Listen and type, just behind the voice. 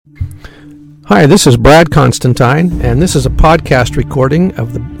Hi, this is Brad Constantine, and this is a podcast recording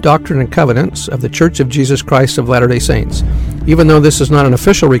of the Doctrine and Covenants of the Church of Jesus Christ of Latter-day Saints. Even though this is not an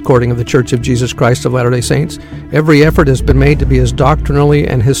official recording of the Church of Jesus Christ of Latter-day Saints, every effort has been made to be as doctrinally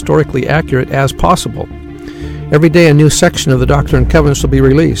and historically accurate as possible. Every day a new section of the Doctrine and Covenants will be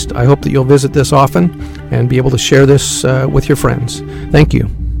released. I hope that you'll visit this often and be able to share this with your friends. Thank you.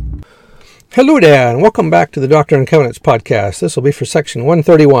 Hello there, and welcome back to the Doctrine and Covenants podcast. This will be for section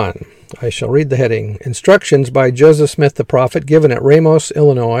 131. I shall read the heading, Instructions by Joseph Smith the Prophet, given at Ramos,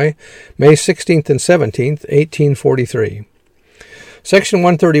 Illinois, May 16th and 17th, 1843. Section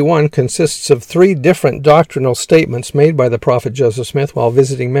 131 consists of 3 different doctrinal statements made by the Prophet Joseph Smith while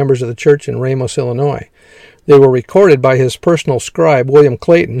visiting members of the church in Ramos, Illinois. They were recorded by his personal scribe, William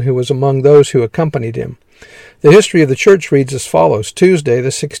Clayton, who was among those who accompanied him. The history of the church reads as follows. Tuesday, the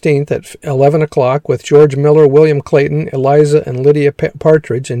 16th at 11 o'clock, with George Miller, William Clayton, Eliza and Lydia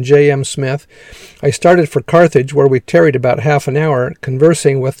Partridge, and J.M. Smith, I started for Carthage, where we tarried about half an hour,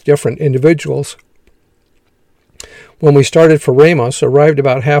 conversing with different individuals. When we started for Ramos, arrived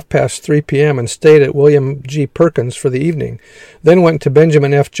about 3:30 p.m. and stayed at William G. Perkins for the evening. Then went to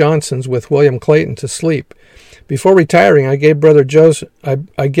Benjamin F. Johnson's with William Clayton to sleep. Before retiring, I gave brother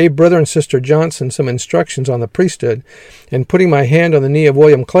and sister Johnson some instructions on the priesthood, and putting my hand on the knee of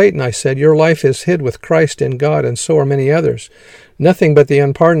William Clayton, I said, "Your life is hid with Christ in God, and so are many others. Nothing but the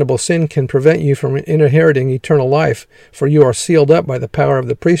unpardonable sin can prevent you from inheriting eternal life, for you are sealed up by the power of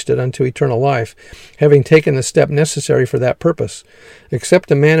the priesthood unto eternal life, having taken the step necessary for that purpose.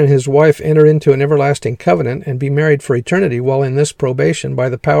 Except a man and his wife enter into an everlasting covenant and be married for eternity while in this probation by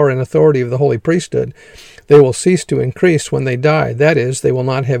the power and authority of the holy priesthood, they will cease to increase when they die. That is, they will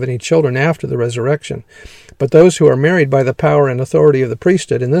not have any children after the resurrection. But those who are married by the power and authority of the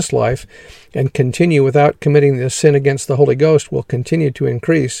priesthood in this life and continue without committing the sin against the Holy Ghost will continue to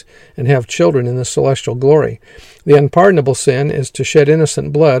increase and have children in the celestial glory. The unpardonable sin is to shed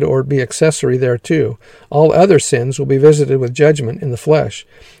innocent blood or be accessory thereto. All other sins will be visited with judgment in the flesh,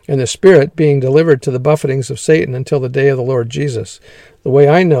 and the spirit being delivered to the buffetings of Satan until the day of the Lord Jesus. The way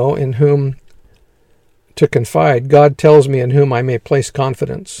I know in whom to confide, God tells me in whom I may place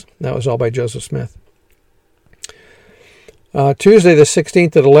confidence." That was all by Joseph Smith. Tuesday the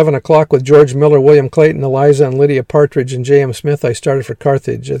 16th at 11 o'clock with George Miller, William Clayton, Eliza and Lydia Partridge, and J.M. Smith, I started for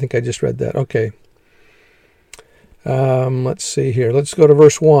Carthage. I think I just read that. Okay. Let's see here. Let's go to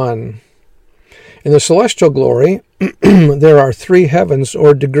verse 1. In the celestial glory, there are 3 heavens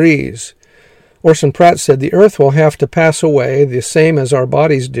or degrees. Orson Pratt said, "The earth will have to pass away, the same as our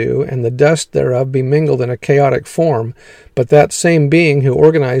bodies do, and the dust thereof be mingled in a chaotic form. But that same being who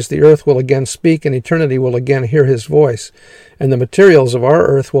organized the earth will again speak, and eternity will again hear his voice. And the materials of our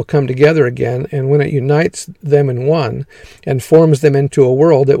earth will come together again, and when it unites them in one, and forms them into a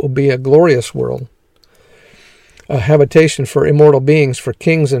world, it will be a glorious world, a habitation for immortal beings, for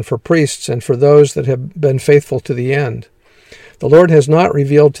kings and for priests, and for those that have been faithful to the end. The Lord has not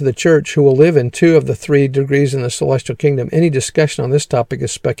revealed to the church who will live in 2 of the 3 degrees in the celestial kingdom. Any discussion on this topic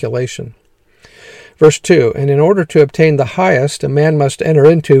is speculation." Verse 2, "And in order to obtain the highest, a man must enter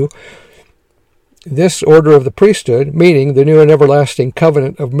into this order of the priesthood, meaning the new and everlasting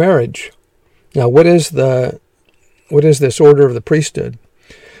covenant of marriage." Now, what is this order of the priesthood?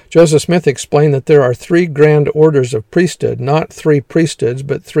 Joseph Smith explained that there are 3 grand orders of priesthood, not 3 priesthoods,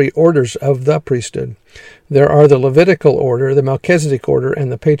 but 3 orders of the priesthood. There are the Levitical order, the Melchizedek order,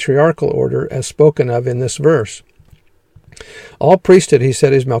 and the patriarchal order, as spoken of in this verse. All priesthood, he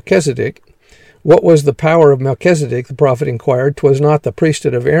said, is Melchizedek. What was the power of Melchizedek, the prophet inquired. 'Twas not the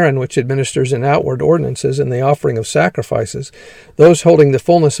priesthood of Aaron, which administers in outward ordinances and the offering of sacrifices. Those holding the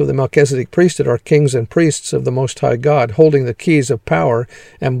fullness of the Melchizedek priesthood are kings and priests of the Most High God, holding the keys of power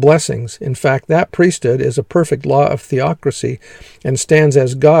and blessings. In fact, that priesthood is a perfect law of theocracy and stands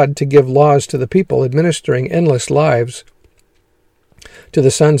as God to give laws to the people, administering endless lives to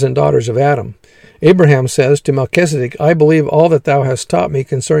the sons and daughters of Adam. Abraham says to Melchizedek, "I believe all that thou hast taught me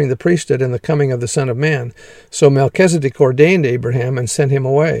concerning the priesthood and the coming of the Son of Man." So Melchizedek ordained Abraham and sent him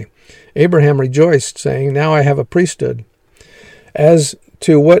away. Abraham rejoiced, saying, "Now I have a priesthood." As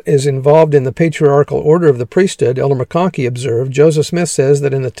to what is involved in the patriarchal order of the priesthood, Elder McConkie observed, Joseph Smith says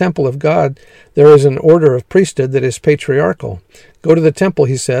that in the temple of God there is an order of priesthood that is patriarchal. Go to the temple,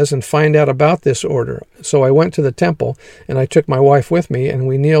 he says, and find out about this order. So I went to the temple, and I took my wife with me, and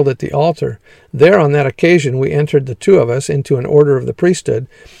we kneeled at the altar. There on that occasion we entered, the 2 of us, into an order of the priesthood.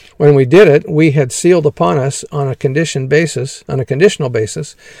 When we did it, we had sealed upon us on a conditional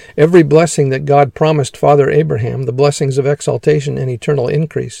basis, every blessing that God promised Father Abraham, the blessings of exaltation and eternal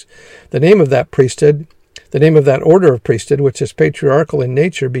increase. The name of that priesthood The name of that order of priesthood, which is patriarchal in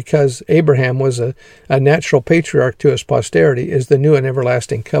nature because Abraham was a natural patriarch to his posterity, is the new and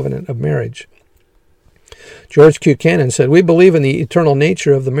everlasting covenant of marriage. George Q. Cannon said, "We believe in the eternal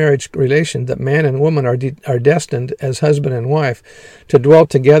nature of the marriage relation, that man and woman are destined as husband and wife to dwell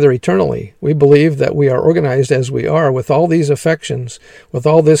together eternally. We believe that we are organized as we are, with all these affections, with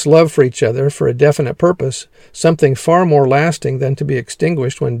all this love for each other, for a definite purpose, something far more lasting than to be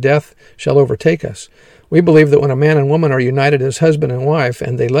extinguished when death shall overtake us. We believe that when a man and woman are united as husband and wife,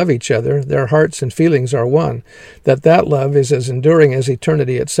 and they love each other, their hearts and feelings are one, that love is as enduring as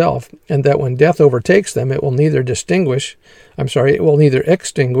eternity itself, and that when death overtakes them, it will neither extinguish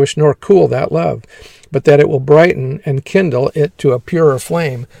nor cool that love, but that it will brighten and kindle it to a purer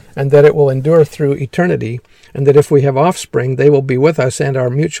flame, and that it will endure through eternity, and that if we have offspring, they will be with us, and our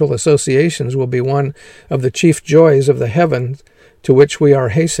mutual associations will be one of the chief joys of the heaven to which we are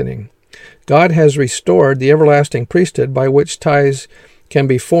hastening. God has restored the everlasting priesthood by which ties can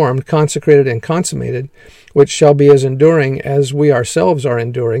be formed, consecrated, and consummated, which shall be as enduring as we ourselves are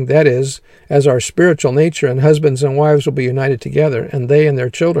enduring, that is, as our spiritual nature, and husbands and wives will be united together, and they and their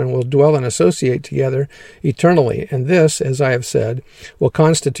children will dwell and associate together eternally. And this, as I have said, will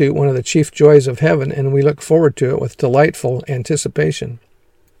constitute one of the chief joys of heaven, and we look forward to it with delightful anticipation."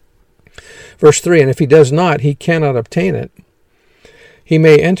 Verse 3, "And if he does not, he cannot obtain it. He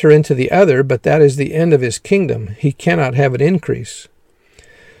may enter into the other, but that is the end of his kingdom. He cannot have it increase.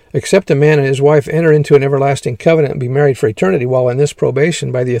 Except a man and his wife enter into an everlasting covenant and be married for eternity, while in this probation,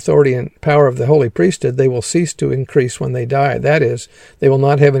 by the authority and power of the holy priesthood, they will cease to increase when they die. That is, they will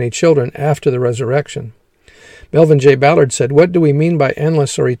not have any children after the resurrection." Melvin J. Ballard said, "What do we mean by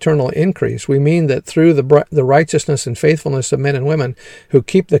endless or eternal increase? We mean that through the righteousness and faithfulness of men and women who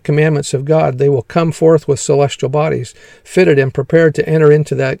keep the commandments of God, they will come forth with celestial bodies, fitted and prepared to enter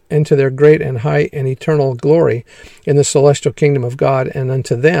into their great and high and eternal glory in the celestial kingdom of God, and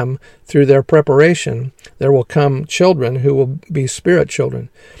unto them, through their preparation, there will come children who will be spirit children."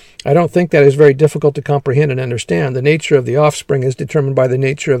 I don't think that is very difficult to comprehend and understand. The nature of the offspring is determined by the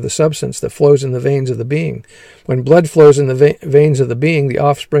nature of the substance that flows in the veins of the being. When blood flows in the veins of the being, the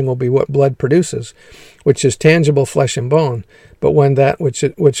offspring will be what blood produces, which is tangible flesh and bone. But when that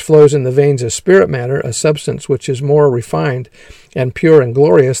which flows in the veins is spirit matter, a substance which is more refined and pure and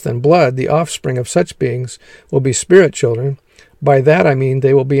glorious than blood, the offspring of such beings will be spirit children. By that I mean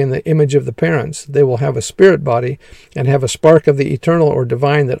they will be in the image of the parents. They will have a spirit body and have a spark of the eternal or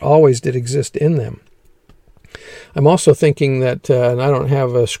divine that always did exist in them. I'm also thinking that, and I don't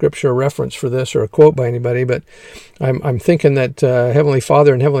have a scripture reference for this or a quote by anybody, but I'm thinking that Heavenly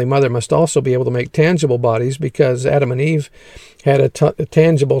Father and Heavenly Mother must also be able to make tangible bodies, because Adam and Eve had a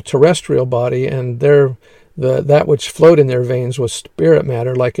tangible terrestrial body, and that which flowed in their veins was spirit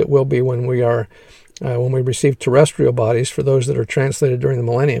matter, like it will be when we receive terrestrial bodies, for those that are translated during the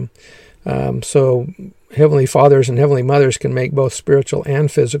millennium. So Heavenly Fathers and Heavenly Mothers can make both spiritual and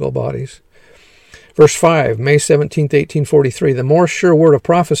physical bodies. Verse 5, May 17th, 1843, "The more sure word of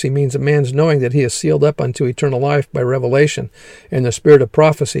prophecy means a man's knowing that he is sealed up unto eternal life by revelation and the spirit of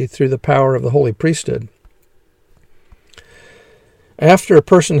prophecy through the power of the holy priesthood." After a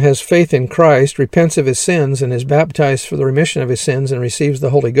person has faith in Christ, repents of his sins, and is baptized for the remission of his sins, and receives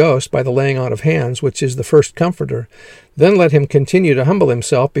the Holy Ghost by the laying on of hands, which is the first comforter, then let him continue to humble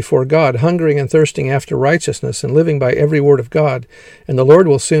himself before God, hungering and thirsting after righteousness, and living by every word of God. And the Lord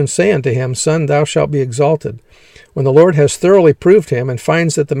will soon say unto him, Son, thou shalt be exalted. When the Lord has thoroughly proved him, and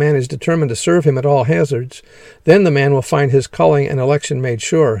finds that the man is determined to serve him at all hazards, then the man will find his calling and election made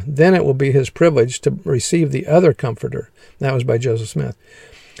sure. Then it will be his privilege to receive the other Comforter. That was by Joseph Smith.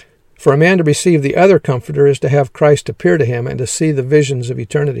 For a man to receive the other Comforter is to have Christ appear to him and to see the visions of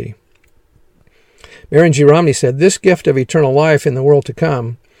eternity. Marion G. Romney said, "This gift of eternal life in the world to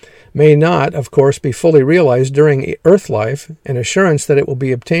come may not, of course, be fully realized during earth life. An assurance that it will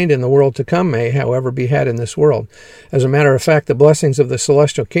be obtained in the world to come may, however, be had in this world. As a matter of fact, the blessings of the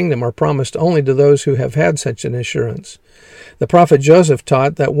celestial kingdom are promised only to those who have had such an assurance. The prophet Joseph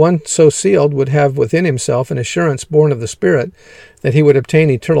taught that one so sealed would have within himself an assurance born of the Spirit that he would obtain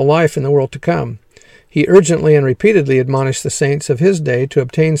eternal life in the world to come. He urgently and repeatedly admonished the saints of his day to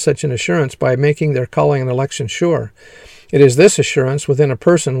obtain such an assurance by making their calling and election sure. It is this assurance within a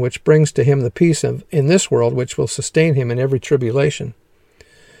person which brings to him the peace in this world which will sustain him in every tribulation."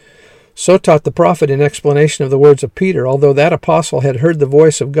 So taught the prophet in explanation of the words of Peter. Although that apostle had heard the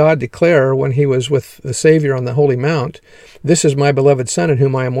voice of God declare when he was with the Savior on the Holy Mount, "This is my beloved Son in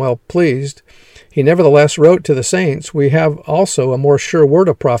whom I am well pleased," he nevertheless wrote to the saints, "We have also a more sure word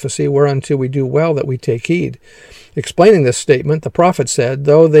of prophecy, whereunto we do well that we take heed. Explaining this statement, the prophet said,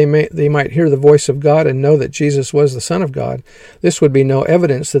 though they might hear the voice of God and know that Jesus was the Son of God, this would be no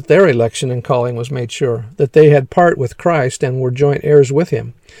evidence that their election and calling was made sure, that they had part with Christ and were joint heirs with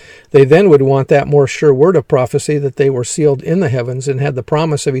him. They then would want that more sure word of prophecy that they were sealed in the heavens and had the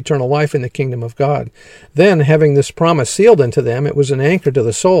promise of eternal life in the kingdom of God. Then, having this promise sealed unto them, it was an anchor to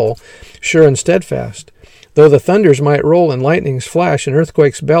the soul, sure and steadfast. Though the thunders might roll and lightnings flash and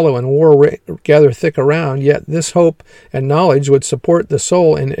earthquakes bellow and war gather thick around, yet this hope and knowledge would support the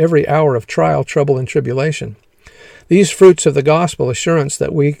soul in every hour of trial, trouble, and tribulation. These fruits of the gospel, assurance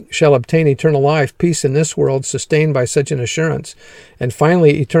that we shall obtain eternal life, peace in this world sustained by such an assurance, and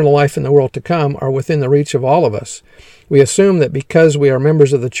finally eternal life in the world to come, are within the reach of all of us. We assume that because we are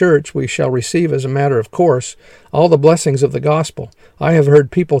members of the church, we shall receive as a matter of course all the blessings of the gospel. I have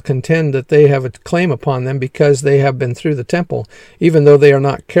heard people contend that they have a claim upon them because they have been through the temple, even though they are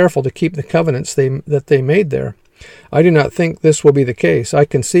not careful to keep the covenants that they made there. I do not think this will be the case. I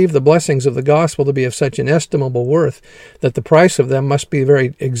conceive the blessings of the gospel to be of such inestimable worth that the price of them must be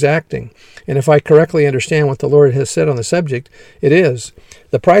very exacting. And if I correctly understand what the Lord has said on the subject, it is.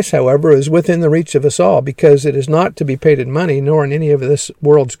 The price, however, is within the reach of us all, because it is not to be paid in money, nor in any of this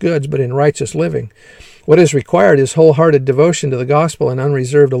world's goods, but in righteous living. What is required is wholehearted devotion to the gospel and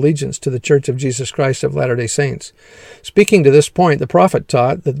unreserved allegiance to the Church of Jesus Christ of Latter-day Saints. Speaking to this point, the prophet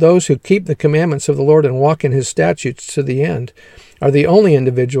taught that those who keep the commandments of the Lord and walk in his statutes to the end are the only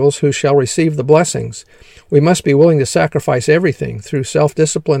individuals who shall receive the blessings. We must be willing to sacrifice everything. Through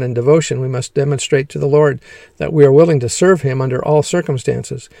self-discipline and devotion, we must demonstrate to the Lord that we are willing to serve him under all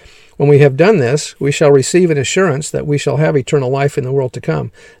circumstances. When we have done this, we shall receive an assurance that we shall have eternal life in the world to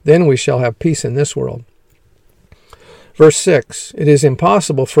come. Then we shall have peace in this world. Verse 6, it is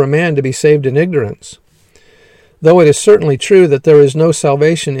impossible for a man to be saved in ignorance. Though it is certainly true that there is no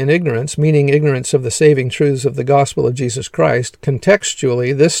salvation in ignorance, meaning ignorance of the saving truths of the gospel of Jesus Christ,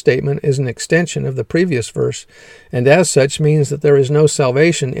 contextually this statement is an extension of the previous verse, and as such means that there is no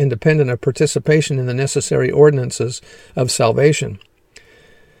salvation independent of participation in the necessary ordinances of salvation.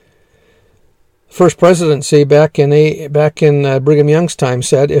 First Presidency back in Brigham Young's time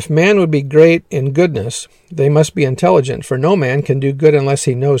said, if man would be great in goodness, they must be intelligent, for no man can do good unless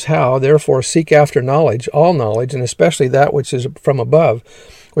he knows how. Therefore seek after knowledge, all knowledge, and especially that which is from above,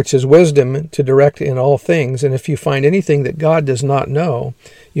 which is wisdom to direct in all things. And if you find anything that God does not know,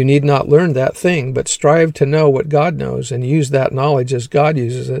 you need not learn that thing, but strive to know what God knows, and use that knowledge as God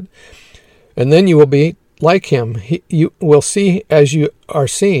uses it. And then you will be like him. You will see as you are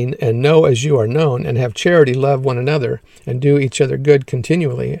seen, and know as you are known, and have charity, love one another, and do each other good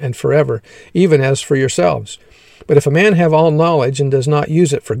continually and forever, even as for yourselves. But if a man have all knowledge and does not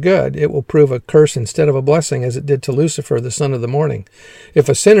use it for good, it will prove a curse instead of a blessing, as it did to Lucifer, the son of the morning. If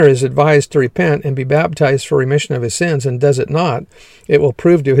a sinner is advised to repent and be baptized for remission of his sins, and does it not, it will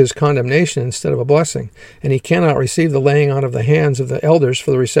prove to his condemnation instead of a blessing, and he cannot receive the laying on of the hands of the elders for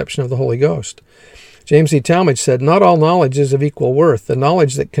the reception of the Holy Ghost. James E. Talmage said, not all knowledge is of equal worth. The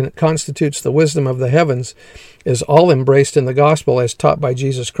knowledge that constitutes the wisdom of the heavens is all embraced in the gospel as taught by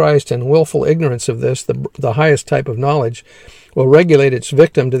Jesus Christ, and willful ignorance of this, the highest type of knowledge, will regulate its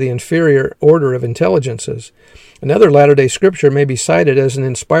victim to the inferior order of intelligences. Another Latter-day Scripture may be cited as an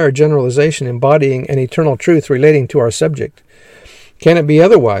inspired generalization embodying an eternal truth relating to our subject. Can it be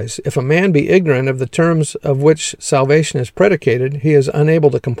otherwise? If a man be ignorant of the terms of which salvation is predicated, he is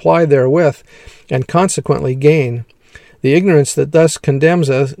unable to comply therewith, and consequently gain. The ignorance that thus condemns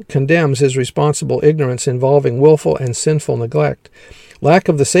is responsible ignorance involving willful and sinful neglect. Lack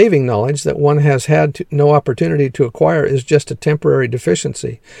of the saving knowledge that one has had no opportunity to acquire is just a temporary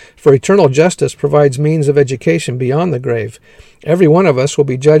deficiency, for eternal justice provides means of education beyond the grave. Every one of us will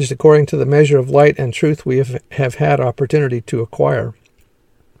be judged according to the measure of light and truth we have had opportunity to acquire.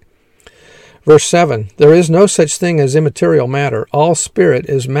 Verse 7, there is no such thing as immaterial matter. All spirit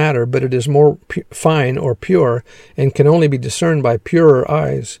is matter, but it is more fine or pure, and can only be discerned by purer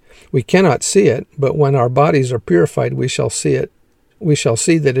eyes. We cannot see it, but when our bodies are purified, we shall see it. We shall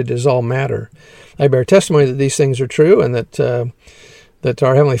see that it is all matter. I bear testimony that these things are true, and that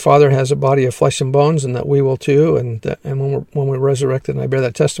our Heavenly Father has a body of flesh and bones, and that we will too. And when we're resurrected, and I bear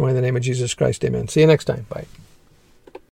that testimony in the name of Jesus Christ. Amen. See you next time. Bye.